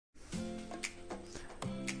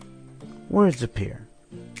Words appear.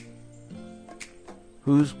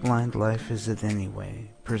 Whose blind life is it anyway?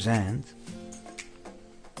 Present,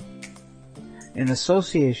 in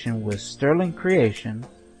association with Sterling Creation,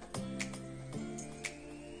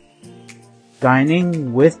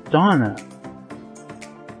 Dining with Donna.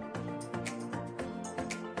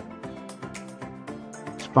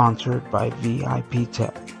 Sponsored by VIP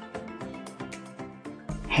Tech.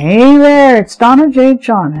 Hey there, it's Donna J.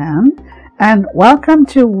 Johnham, and welcome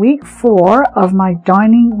to week 4 of my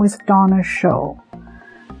Dining with Donna show.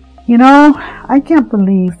 You know, I can't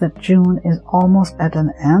believe that June is almost at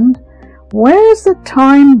an end. Where's the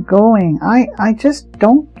time going? I just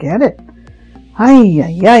don't get it.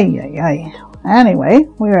 Ay. Anyway,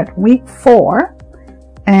 we're at week 4,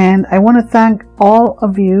 and I want to thank all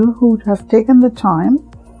of you who have taken the time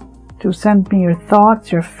to send me your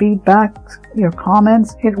thoughts, your feedback, your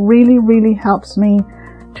comments. It really helps me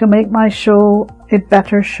to make my show a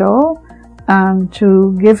better show and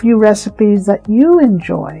to give you recipes that you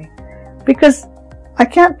enjoy, because I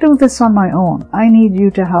can't do this on my own. I need you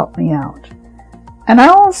to help me out. And I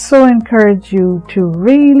also encourage you to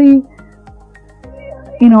really,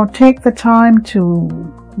 take the time to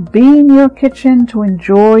be in your kitchen, to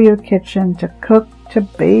enjoy your kitchen, to cook, to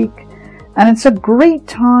bake. And it's a great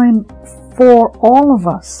time for all of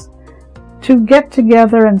us to get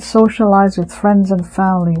together and socialize with friends and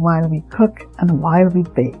family while we cook and while we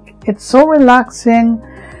bake. It's so relaxing.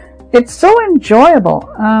 It's so enjoyable.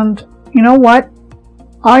 And you know what?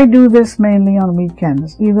 I do this mainly on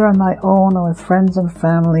weekends, either on my own or with friends and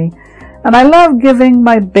family. And I love giving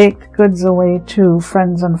my baked goods away to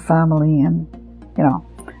friends and family. And,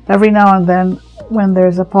 every now and then when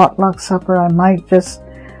there's a potluck supper, I might just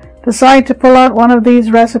decide to pull out one of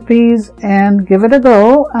these recipes and give it a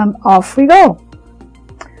go, and off we go.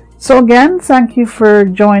 So again, thank you for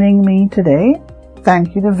joining me today.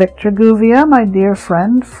 Thank you to Victor Guvia, my dear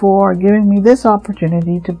friend, for giving me this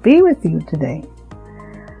opportunity to be with you today.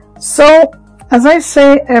 So, as I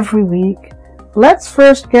say every week, let's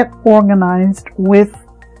first get organized with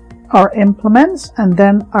our implements and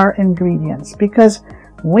then our ingredients, because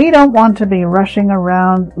we don't want to be rushing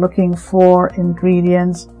around looking for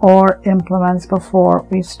ingredients or implements before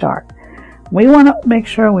we start. We want to make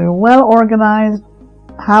sure we're well organized,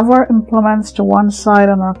 have our implements to one side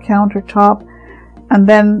on our countertop, and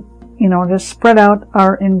then, just spread out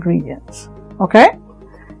our ingredients. Okay?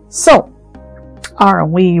 So, are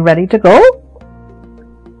we ready to go?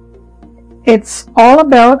 It's all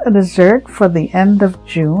about a dessert for the end of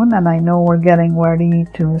June, and I know we're getting ready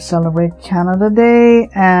to celebrate Canada Day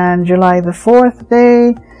and July the 4th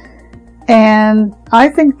Day, and I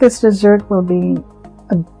think this dessert will be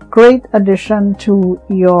a great addition to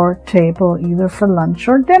your table, either for lunch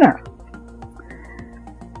or dinner.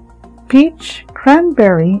 Peach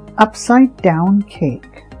cranberry upside down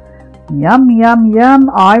cake. Yum.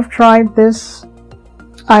 I've tried this.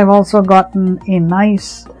 I've also gotten a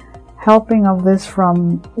nice helping of this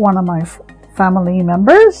from one of my family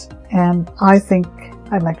members, and I think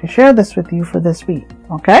I'd like to share this with you for this week.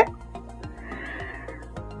 Okay?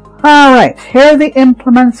 Alright, here are the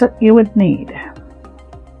implements that you would need.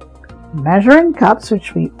 Measuring cups,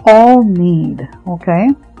 which we all need. Okay?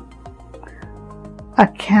 A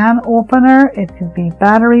can opener. It can be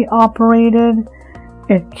battery operated.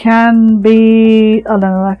 It can be an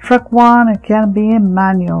electric one. It can be a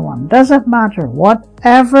manual one. Doesn't matter.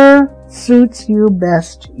 Whatever suits you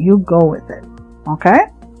best, you go with it. Okay?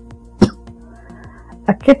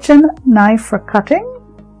 A kitchen knife for cutting.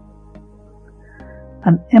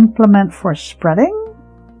 An implement for spreading.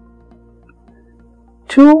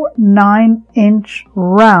 2 9-inch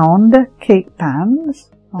round cake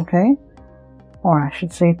pans. Okay? Or I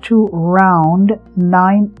should say 2 round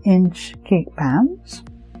 9-inch cake pans,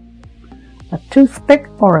 a toothpick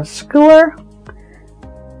or a skewer,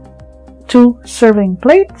 2 serving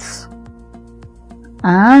plates,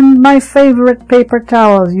 and my favorite paper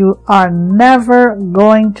towels. You are never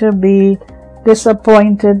going to be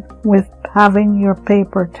disappointed with having your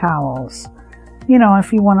paper towels.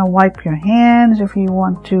 If you want to wipe your hands, if you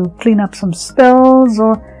want to clean up some spills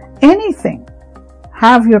or anything,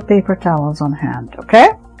 have your paper towels on hand, okay?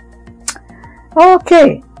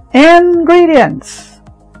 Okay, ingredients.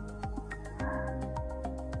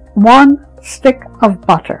 1 stick of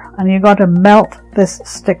butter, and you got to melt this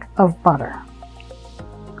stick of butter.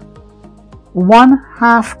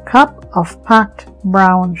 1/2 cup of packed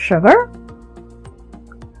brown sugar.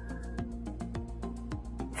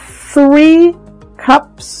 3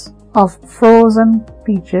 cups of frozen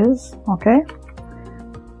peaches, okay?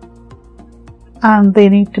 And they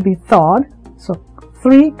need to be thawed. So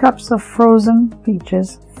 3 cups of frozen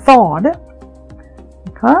peaches, thawed,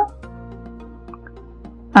 okay?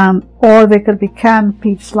 Or they could be canned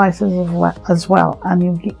peach slices as well, and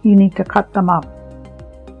you need to cut them up,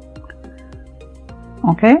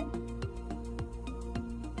 okay?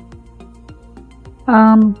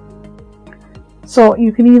 So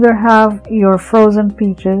you can either have your frozen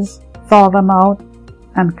peaches, thaw them out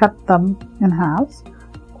and cut them in halves,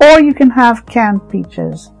 or you can have canned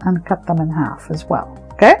peaches and cut them in half as well,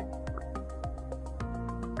 okay?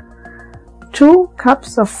 2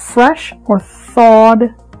 cups of fresh or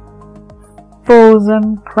thawed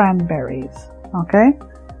frozen cranberries, okay?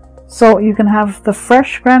 So you can have the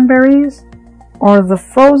fresh cranberries or the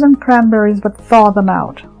frozen cranberries, but thaw them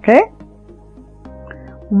out, okay?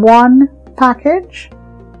 1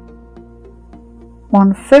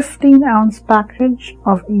 15-ounce package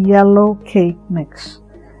of yellow cake mix.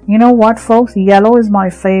 You know what, folks? Yellow is my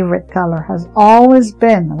favorite color, has always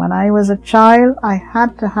been. When I was a child, I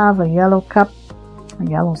had to have a yellow cup, a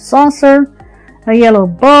yellow saucer, a yellow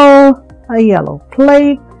bowl, a yellow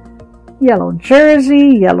plate, yellow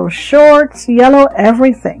jersey, yellow shorts, yellow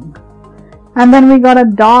everything. And then we got a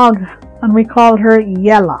dog and we called her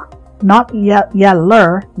Yella. Not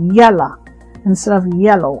Yeller, Yella, instead of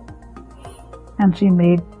yellow. And she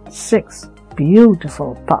made 6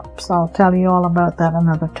 beautiful pups. I'll tell you all about that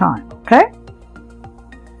another time, okay?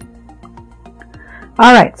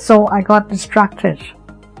 Alright, so I got distracted.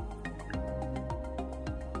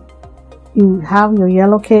 You have your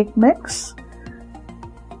yellow cake mix,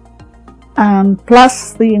 and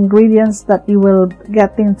plus the ingredients that you will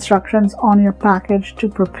get the instructions on your package to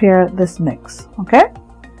prepare this mix, okay?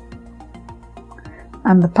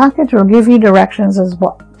 And the package will give you directions as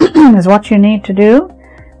what is what you need to do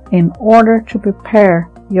in order to prepare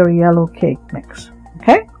your yellow cake mix,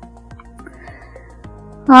 okay?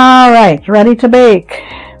 Alright, ready to bake.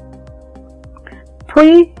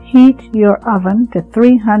 Preheat your oven to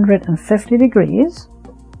 350 degrees.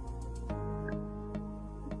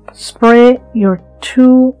 Spray your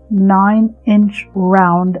 2 9-inch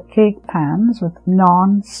round cake pans with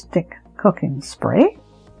non-stick cooking spray.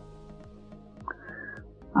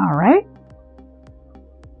 Alright.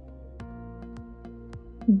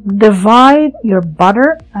 Divide your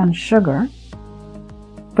butter and sugar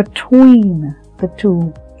between the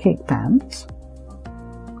 2 cake pans.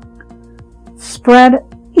 Spread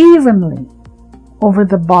evenly over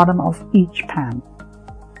the bottom of each pan.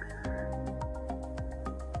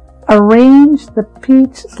 Arrange the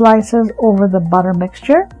peach slices over the butter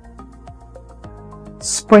mixture.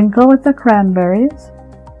 Sprinkle with the cranberries.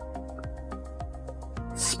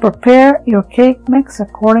 Prepare your cake mix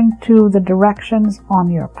according to the directions on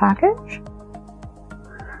your package.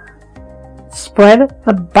 Spread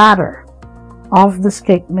the batter of this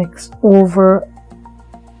cake mix over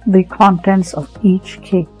the contents of each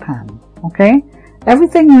cake pan, okay?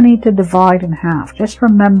 Everything you need to divide in half. Just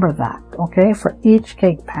remember that, okay, for each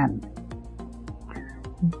cake pan.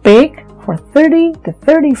 Bake for 30 to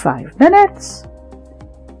 35 minutes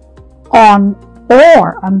on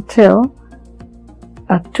or until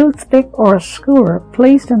a toothpick or a skewer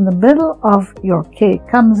placed in the middle of your cake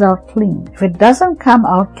comes out clean. If it doesn't come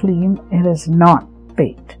out clean, it is not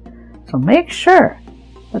baked. So make sure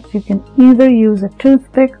that you can either use a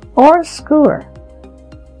toothpick or a skewer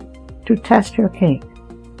to test your cake.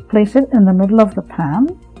 Place it in the middle of the pan,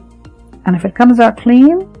 and if it comes out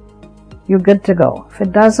clean, you're good to go. If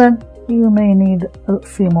it doesn't, you may need a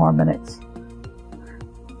few more minutes.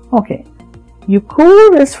 Okay. You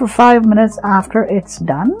cool this for 5 minutes after it's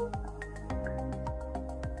done,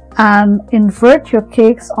 and invert your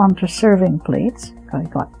cakes onto serving plates. I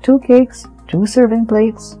got 2 cakes, 2 serving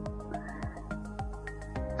plates,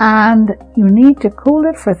 and you need to cool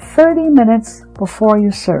it for 30 minutes before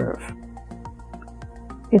you serve.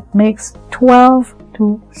 It makes 12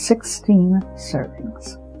 to 16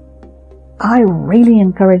 servings. I really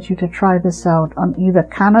encourage you to try this out on either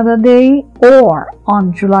Canada Day or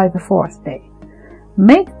on July the 4th day.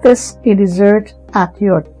 Make this a dessert at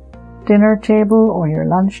your dinner table or your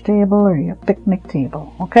lunch table or your picnic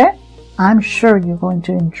table, okay? I'm sure you're going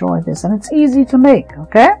to enjoy this, and it's easy to make,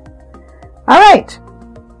 okay? Alright,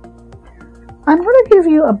 I'm going to give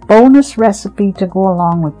you a bonus recipe to go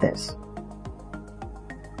along with this.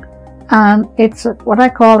 And it's what I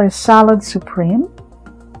call a salad supreme.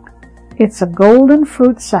 It's a golden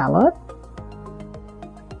fruit salad,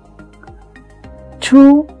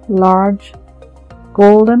 2 large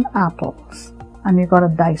golden apples, and you got to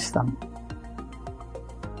dice them.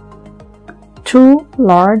 2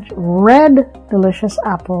 large red delicious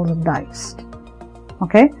apples diced.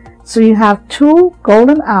 Okay, so you have 2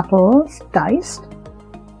 golden apples diced,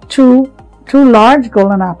 2 2 large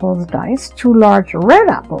golden apples diced, 2 large red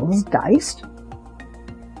apples diced,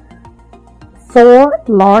 4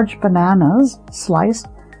 large bananas sliced.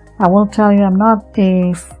 I will tell you I'm not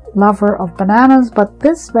a lover of bananas, but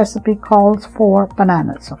this recipe calls for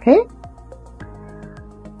bananas, okay?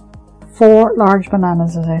 4 large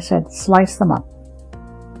bananas, as I said, slice them up.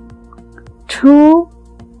 2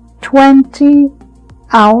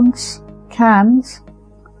 20-ounce cans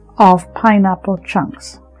of pineapple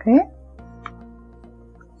chunks, okay?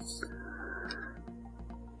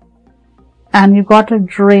 And you've got to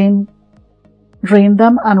drain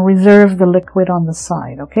them and reserve the liquid on the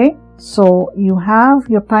side, okay? So you have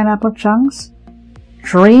your pineapple chunks,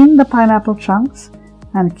 drain the pineapple chunks,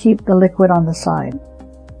 and keep the liquid on the side.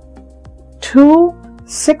 2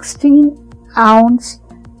 16-ounce,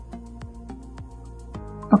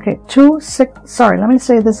 okay, let me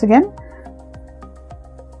say this again.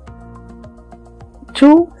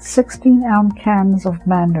 2 16-ounce cans of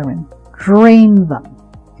mandarin, drain them,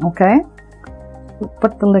 okay?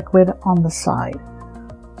 Put the liquid on the side.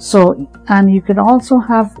 So, and you can also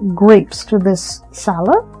have grapes to this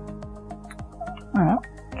salad,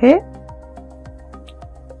 okay?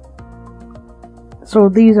 So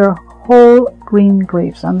these are whole green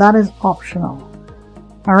grapes, and that is optional.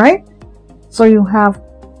 All right, so you have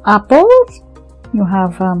apples, you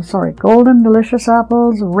have golden delicious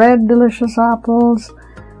apples, red delicious apples,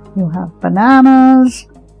 you have bananas,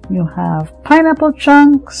 you have pineapple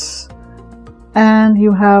chunks, and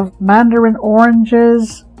you have mandarin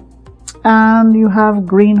oranges, and you have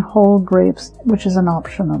green whole grapes, which is an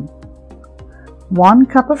optional. 1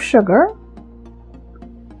 cup of sugar,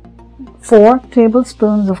 4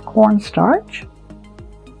 tablespoons of cornstarch,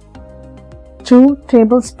 2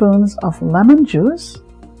 tablespoons of lemon juice,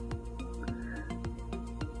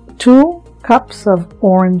 2 cups of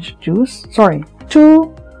orange juice,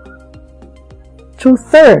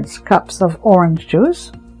 2/3 cups of orange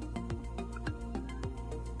juice,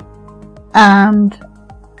 and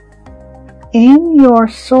in your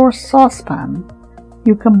saucepan,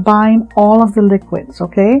 you combine all of the liquids,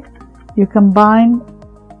 okay? You combine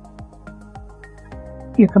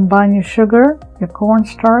your sugar, your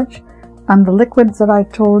cornstarch, and the liquids that I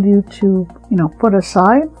told you to, put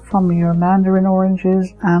aside from your mandarin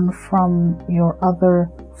oranges and from your other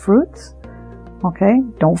fruits, okay?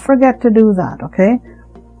 Don't forget to do that, okay?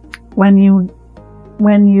 When you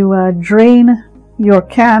drain your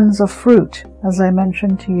cans of fruit, as I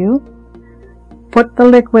mentioned to you, put the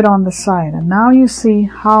liquid on the side, and now you see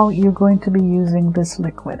how you're going to be using this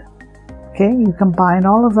liquid. Okay, you combine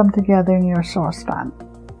all of them together in your saucepan.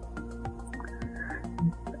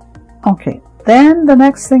 Okay, then the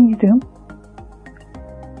next thing you do,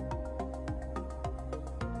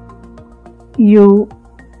 you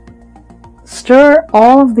stir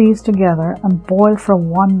all of these together and boil for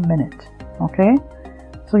 1 minute. Okay,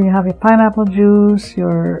 so you have your pineapple juice,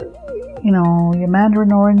 your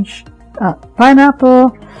mandarin orange,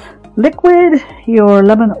 pineapple liquid, your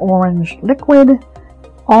lemon orange liquid,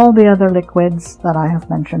 all the other liquids that I have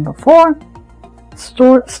mentioned before.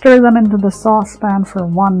 Stir them into the saucepan for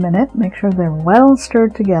 1 minute. Make sure they're well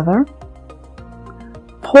stirred together.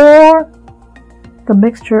 Pour the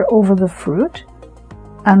mixture over the fruit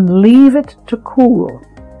and leave it to cool.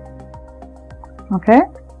 Okay?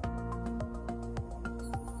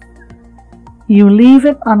 You leave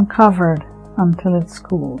it uncovered until it's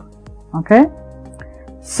cooled. Okay?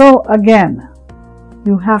 So again,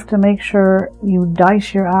 you have to make sure you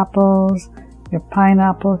dice your apples, your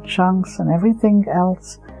pineapple chunks, and everything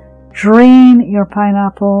else. Drain your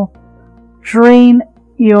pineapple, drain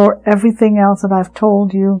your everything else that I've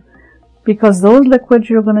told you, because those liquids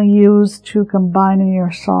you're going to use to combine in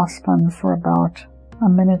your saucepan for about a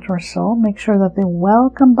minute or so. Make sure that they're well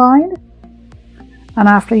combined. And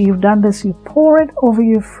after you've done this, you pour it over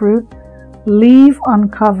your fruit, leave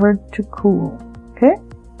uncovered to cool. Okay?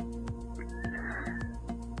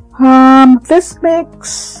 This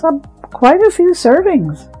makes quite a few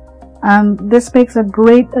servings, and this makes a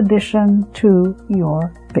great addition to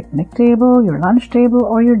your picnic table, your lunch table,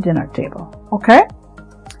 or your dinner table. Okay?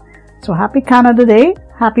 So happy Canada Day,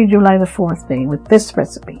 happy July the 4th day with this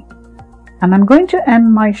recipe. And I'm going to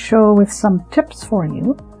end my show with some tips for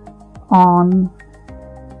you on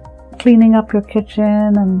cleaning up your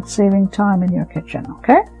kitchen and saving time in your kitchen.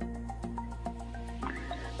 Okay?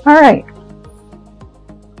 Alright.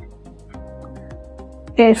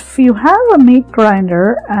 If you have a meat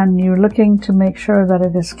grinder and you're looking to make sure that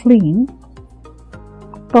it is clean,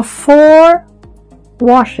 before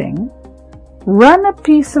washing, run a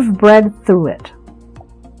piece of bread through it.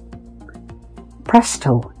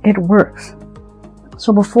 Presto, it works.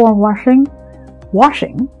 So before washing,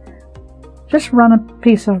 washing, just run a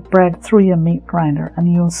piece of bread through your meat grinder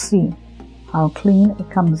and you'll see how clean it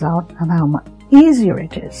comes out and how much easier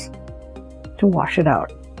it is to wash it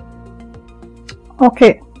out.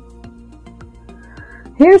 Okay,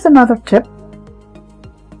 here's another tip.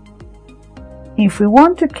 If you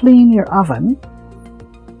want to clean your oven,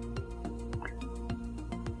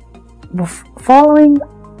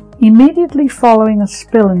 immediately following a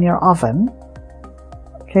spill in your oven,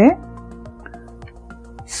 okay,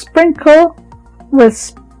 sprinkle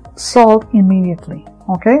with salt immediately.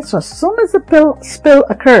 Okay, so as soon as the spill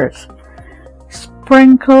occurs,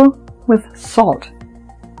 sprinkle with salt.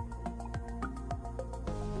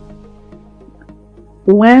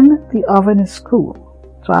 When the oven is cool.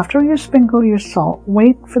 So after you sprinkle your salt,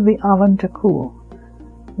 wait for the oven to cool.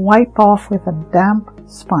 Wipe off with a damp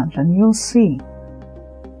sponge and you'll see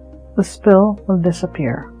the spill will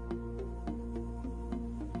disappear.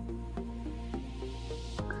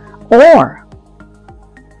 Or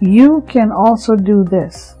you can also do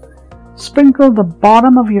this. Sprinkle the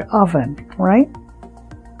bottom of your oven, right?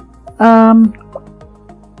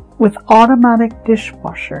 With automatic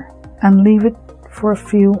dishwasher and leave it for a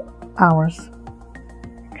few hours.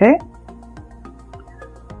 Okay?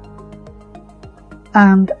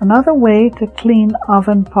 And another way to clean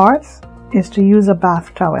oven parts is to use a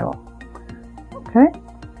bath towel. Okay?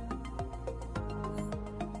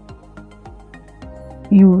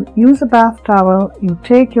 You use a bath towel, you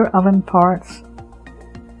take your oven parts,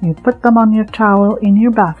 you put them on your towel in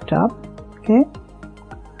your bathtub, okay?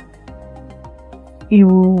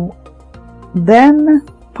 You then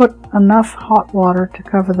put enough hot water to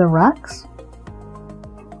cover the racks,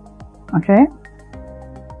 okay?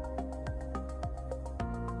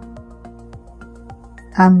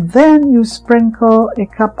 And then you sprinkle a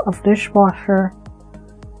cup of dishwasher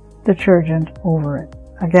detergent over it.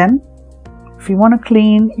 Again, if you want to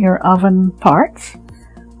clean your oven parts,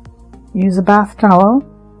 use a bath towel,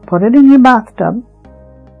 put it in your bathtub,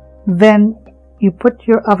 then you put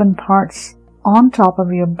your oven parts on top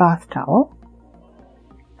of your bath towel,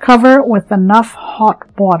 cover with enough hot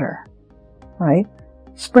water, right?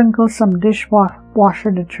 Sprinkle some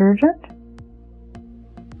dishwasher detergent,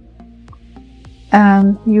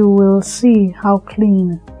 and you will see how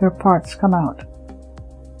clean your parts come out.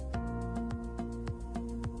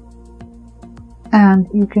 And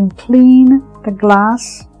you can clean the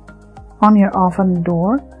glass on your oven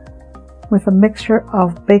door with a mixture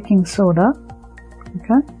of baking soda.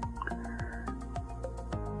 Okay?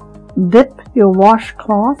 Dip your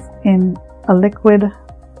washcloth in a liquid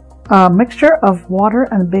mixture of water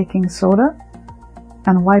and baking soda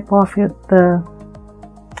and wipe off the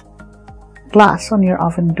glass on your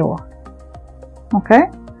oven door. Okay?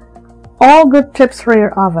 All good tips for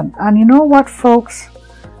your oven. And you know what, folks?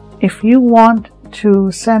 If you want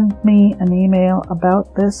to send me an email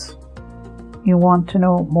about this, you want to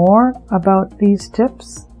know more about these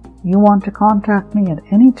tips, you want to contact me at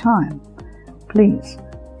any time, please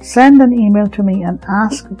send an email to me and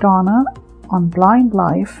ask Donna on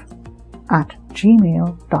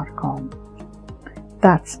blindlife@gmail.com.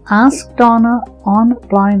 That's Ask Donna on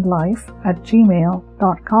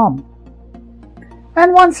blindlife@gmail.com.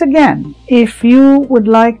 And once again, if you would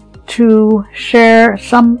like to share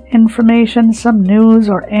some information, some news,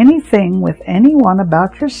 or anything with anyone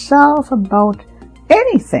about yourself, about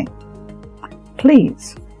anything,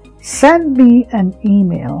 please send me an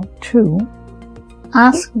email to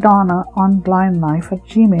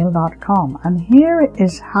askdonnaonblindlife@gmail.com. And here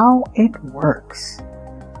is how it works.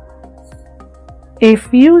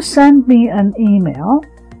 If you send me an email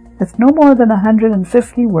with no more than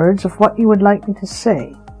 150 words of what you would like me to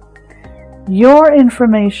say, your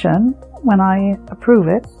information, when I approve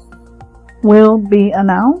it, will be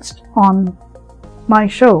announced on my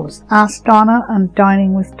shows, Ask Donna and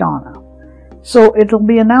Dining with Donna. So it'll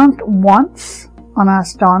be announced once on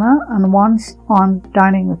Ask Donna and once on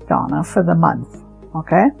Dining with Donna for the month,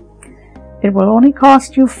 okay? It will only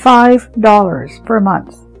cost you $5 per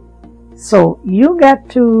month. So you get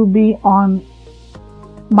to be on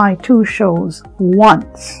my two shows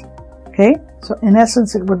once, okay? So in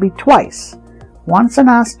essence, it would be twice. Once on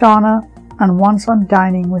Ask Donna and once on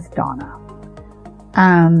Dining with Donna.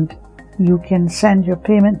 And you can send your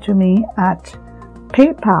payment to me at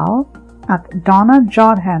PayPal at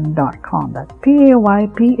donnajodhan.com. That's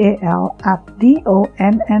PAYPAL at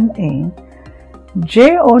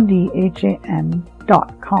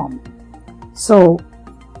DONNAJODHAN.com. So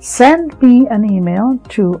send me an email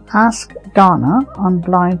to askdonna on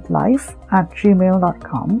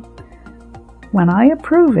blindlife@gmail.com. When I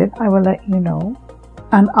approve it, I will let you know,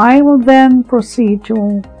 and I will then proceed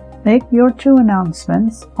to make your 2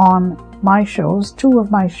 announcements on my shows, 2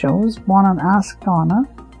 of my shows, one on Ask Donna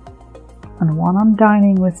and one on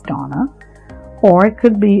Dining with Donna, or it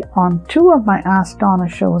could be on 2 of my Ask Donna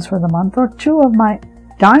shows for the month or 2 of my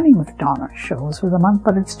Dining with Donna shows for the month,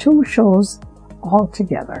 but it's 2 shows all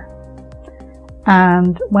together.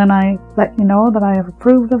 And when I let you know that I have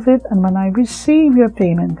approved of it, and when I receive your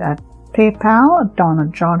payment at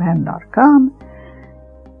paypal@donnajohnhen.com,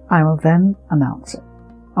 I will then announce it.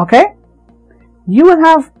 Okay? You will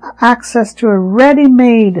have access to a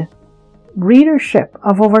ready-made readership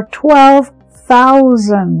of over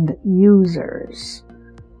 12,000 users.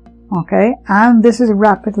 Okay? And this is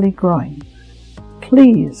rapidly growing.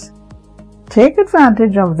 Please take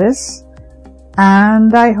advantage of this,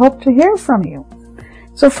 and I hope to hear from you.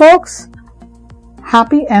 So folks,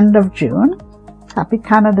 happy end of June, happy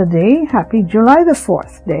Canada Day, happy July the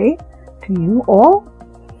 4th day to you all,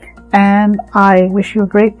 and I wish you a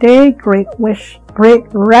great day, great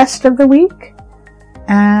rest of the week,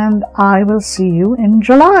 and I will see you in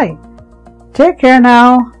July. Take care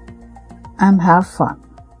now, and have fun.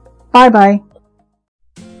 Bye-bye.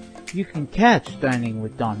 You can catch Dining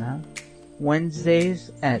with Donna Wednesdays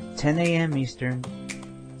at 10 a.m. Eastern,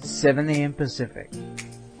 7 a.m. Pacific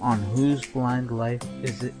on Whose Blind Life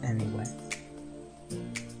Is It Anyway?